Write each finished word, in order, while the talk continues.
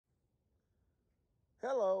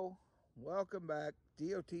Hello, welcome back.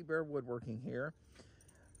 DOT Bear Woodworking here.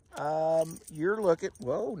 You're looking,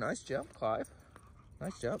 whoa, nice jump, Clive.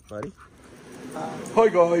 Nice jump, buddy. Hi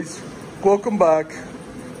guys, welcome back.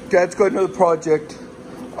 Dad's got another project.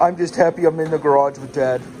 I'm just happy I'm in the garage with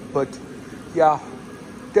Dad. But yeah,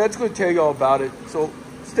 Dad's gonna tell you all about it. So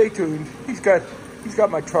stay tuned. He's got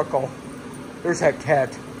my truck all. There's that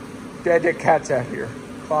cat. Dad, that cat's out here.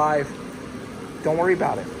 Clive, don't worry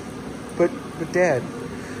about it. But Dad.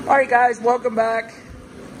 All right, guys, welcome back.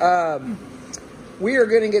 We are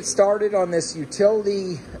going to get started on this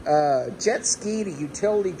utility jet ski to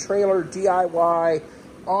utility trailer DIY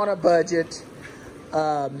on a budget.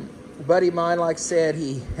 A buddy of mine, like I said,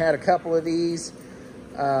 he had a couple of these,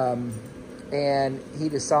 and he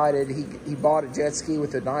decided he bought a jet ski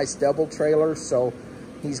with a nice double trailer, so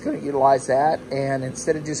he's going to utilize that. And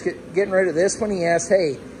instead of just getting rid of this one, he asked,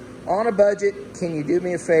 hey, on a budget, can you do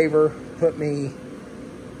me a favor, put me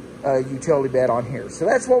a utility bed on here? So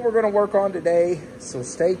that's what we're going to work on today. So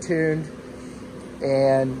stay tuned,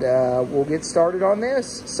 and we'll get started on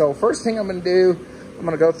this. So first thing I'm going to do, I'm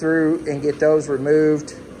going to go through and get those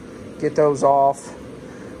removed, get those off.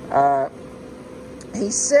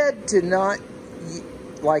 He said to not,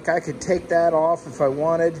 like I could take that off if I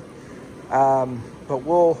wanted, but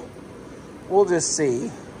we'll just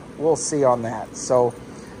see. We'll see on that. So,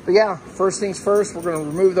 but yeah, first things first, we're going to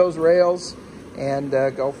remove those rails and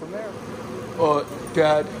go from there.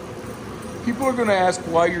 Dad, people are gonna ask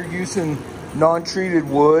why you're using non-treated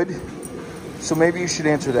wood. So maybe you should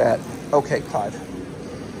answer that. Okay, Clive.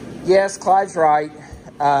 Yes, Clive's right.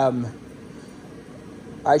 I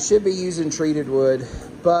should be using treated wood,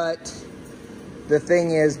 but the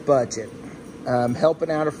thing is budget. Helping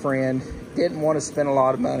out a friend, didn't want to spend a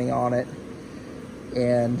lot of money on it,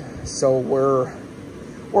 and so we're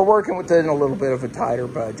working within a little bit of a tighter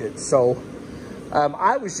budget. So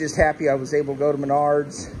I was just happy I was able to go to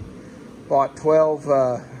Menards, bought 12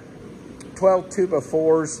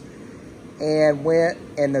 2x4s, and went,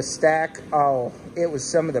 and the stack, oh, it was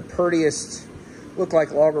some of the prettiest. Looked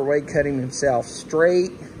like Logger Wade cutting himself.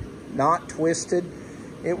 Straight, not twisted.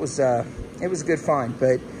 It was a good find.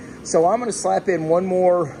 But so I'm going to slap in one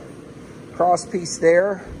more cross piece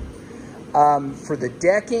there. For the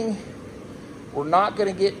decking, we're not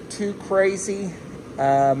going to get too crazy.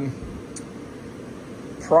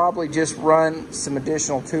 Probably just run some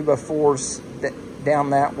additional 2x4s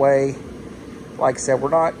down that way. Like I said, we're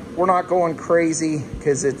not going crazy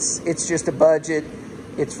because it's just a budget.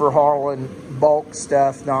 It's for hauling bulk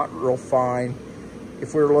stuff, not real fine.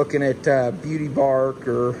 If we were looking at beauty bark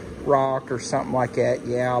or rock or something like that,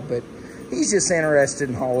 yeah. But he's just interested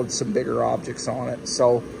in hauling some bigger objects on it.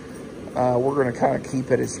 So we're going to kind of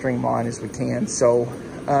keep it as streamlined as we can. So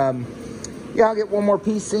yeah, I'll get one more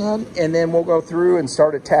piece in, and then we'll go through and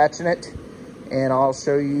start attaching it, and I'll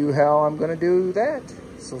show you how I'm going to do that.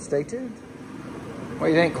 So stay tuned. What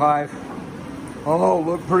do you think, Clive? Oh no,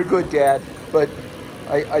 look pretty good, Dad. But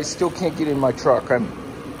I still can't get in my truck. I'm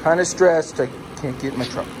kind of stressed. I can't get in my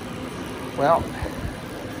truck. Well,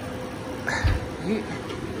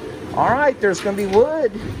 all right, there's going to be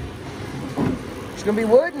wood. There's going to be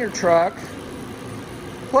wood in your truck.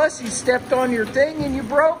 Plus, you stepped on your thing and you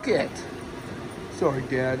broke it. Sorry,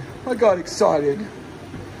 Dad. I got excited.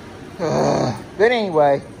 But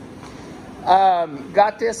anyway,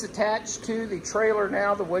 got this attached to the trailer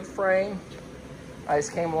now, the wood frame. I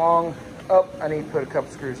just came along. Oh, I need to put a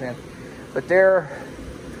couple screws in. But there,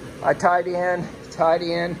 I tied in,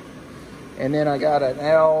 and then I got an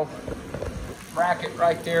L bracket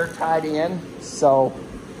right there tied in. So,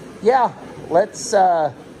 yeah, let's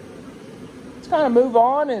kind of move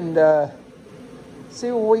on and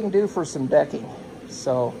see what we can do for some decking.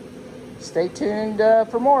 So stay tuned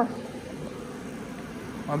for more.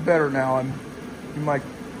 I'm better now. I'm in my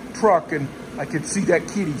truck and I can see that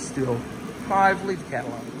kitty still. Clive, leave the cat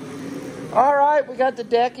alone. All right, we got the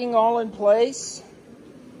decking all in place.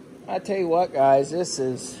 I tell you what, guys, this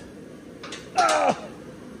is,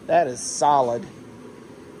 that is solid.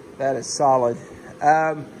 That is solid.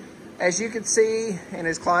 As you can see, and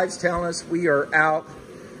as Clive's telling us, we are out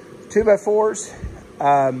 2x4s.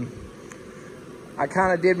 I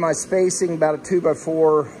kind of did my spacing about a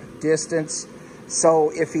 2x4 distance.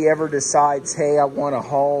 So if he ever decides, hey, I want to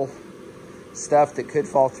haul stuff that could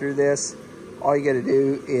fall through this, all you got to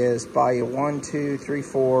do is buy you 1, 2, 3,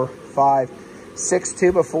 4, 5, 6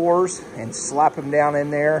 2x4s and slap them down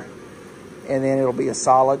in there, and then it'll be a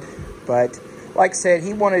solid. But like I said,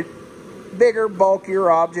 he wanted bigger,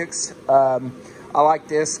 bulkier objects. I like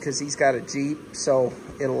this because he's got a Jeep, so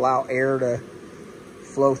it'll allow air to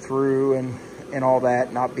flow through, and and all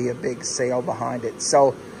that, not be a big sale behind it.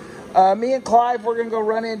 So me and Clive, we're gonna go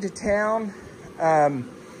run into town,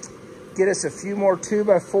 get us a few more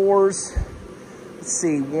 2x4s. Let's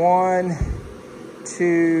see, 1,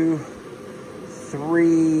 2,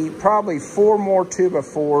 3, probably 4 more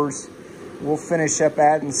 2x4s. We'll finish up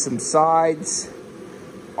adding some sides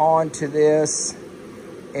onto this,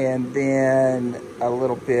 and then a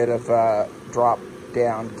little bit of a drop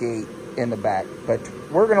down gate in the back. But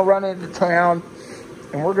we're gonna run into town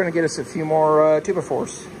and we're gonna get us a few more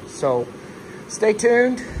 2x4s. So stay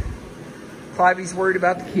tuned. Clivey's worried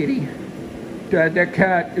about the kitty. Dad, that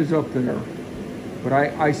cat is up there, but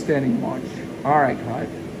I stand and watch. All right, Clive.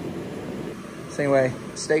 So anyway,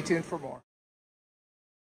 stay tuned for more.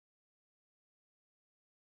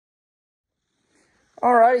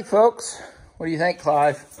 All righty, folks. What do you think,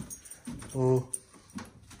 Clive? Oh,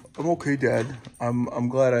 I'm okay, Dad. I'm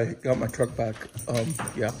glad I got my truck back.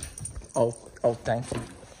 Yeah. Oh, thank you.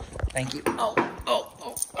 Thank you. Oh,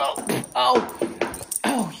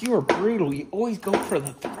 you are brutal. You always go for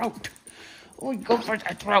the throat. Always go for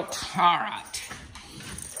the throat.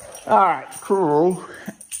 All right, cool.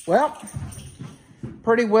 Well,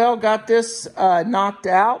 pretty well got this knocked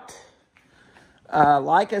out.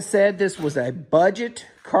 Like I said, this was a budget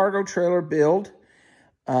cargo trailer build.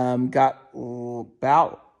 Got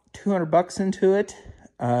about 200 bucks into it.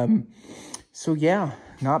 So yeah,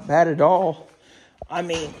 not bad at all. I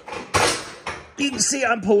mean, you can see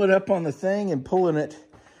I'm pulling up on the thing and pulling it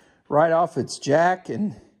right off its jack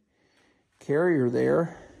and carrier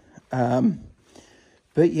there.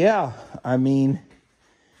 But yeah, I mean,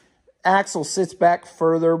 axle sits back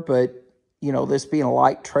further, but you know, this being a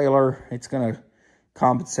light trailer, it's going to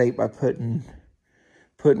compensate by putting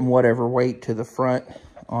whatever weight to the front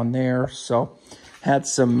on there. So had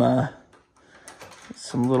some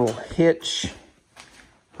little hitch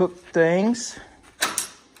hook things.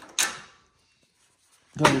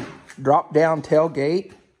 Gonna drop down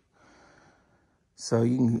tailgate so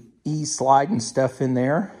you can ease sliding stuff in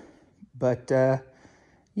there. But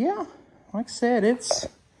yeah, like I said, it's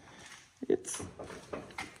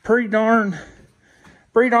pretty darn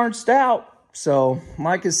stout. So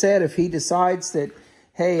like I said, if he decides that,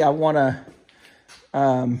 hey, I want to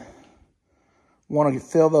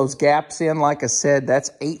fill those gaps in, like I said, that's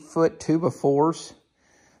 8-foot 2x4s.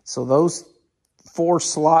 So those 4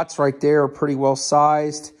 slots right there are pretty well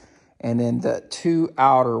sized. And then the 2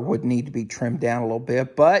 outer would need to be trimmed down a little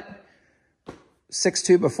bit. But 6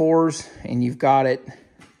 2x4s and you've got it.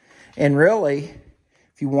 And really,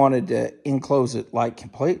 if you wanted to enclose it like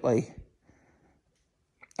completely,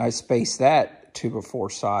 I spaced that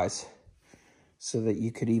 2x4 size so that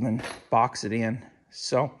you could even box it in.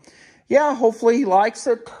 So yeah, hopefully he likes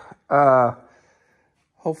it.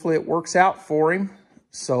 Hopefully it works out for him.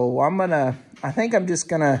 So I think I'm just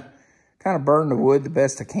gonna kind of burn the wood the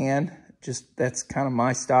best I can. Just, that's kind of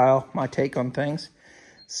my style, my take on things.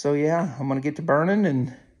 So yeah, I'm gonna get to burning,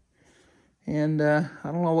 and I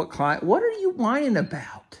don't know what are you whining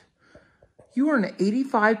about? You are an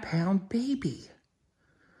 85-pound baby.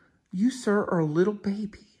 You, sir, are a little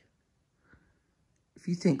baby. If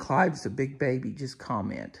you think Clive's a big baby, just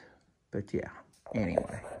comment. But yeah,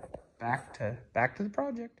 anyway, back to the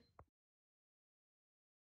project.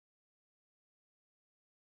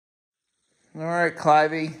 All right,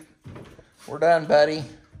 Clivey, we're done, buddy.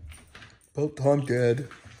 About time, Dad.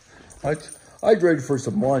 I'd ready for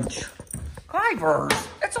some lunch. Clivers,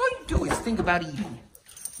 that's all you do is think about eating.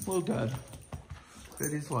 Well, Dad,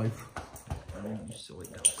 that is life. You silly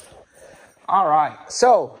dog. All right,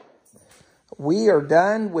 so we are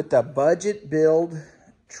done with the budget build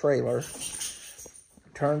trailer.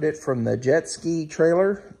 Turned it from the jet ski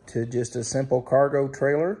trailer to just a simple cargo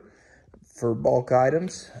trailer for bulk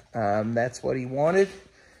items. That's what he wanted.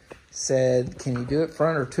 Said, can you do it for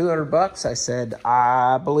under 200 bucks? I said,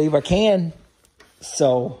 I believe I can.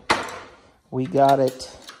 So we got it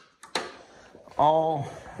all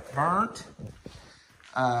burnt.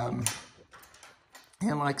 And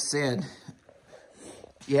like I said,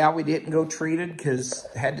 yeah, we didn't go treated because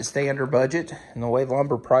it had to stay under budget. And the way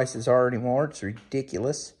lumber prices are anymore, it's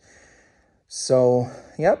ridiculous. So,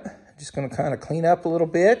 yep, just going to kind of clean up a little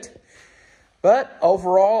bit. But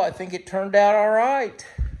overall, I think it turned out all right.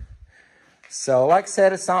 So, like I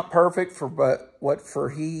said, it's not perfect for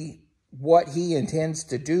what he intends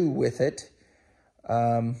to do with it.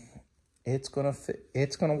 It's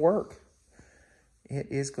gonna work. It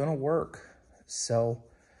is gonna work. So,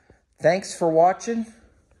 thanks for watching.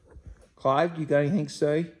 Clive, you got anything to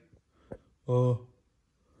say? No,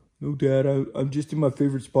 Dad. I'm just in my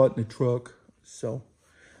favorite spot in the truck. So,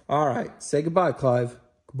 all right. Say goodbye, Clive.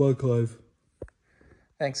 Goodbye, Clive.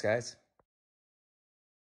 Thanks, guys.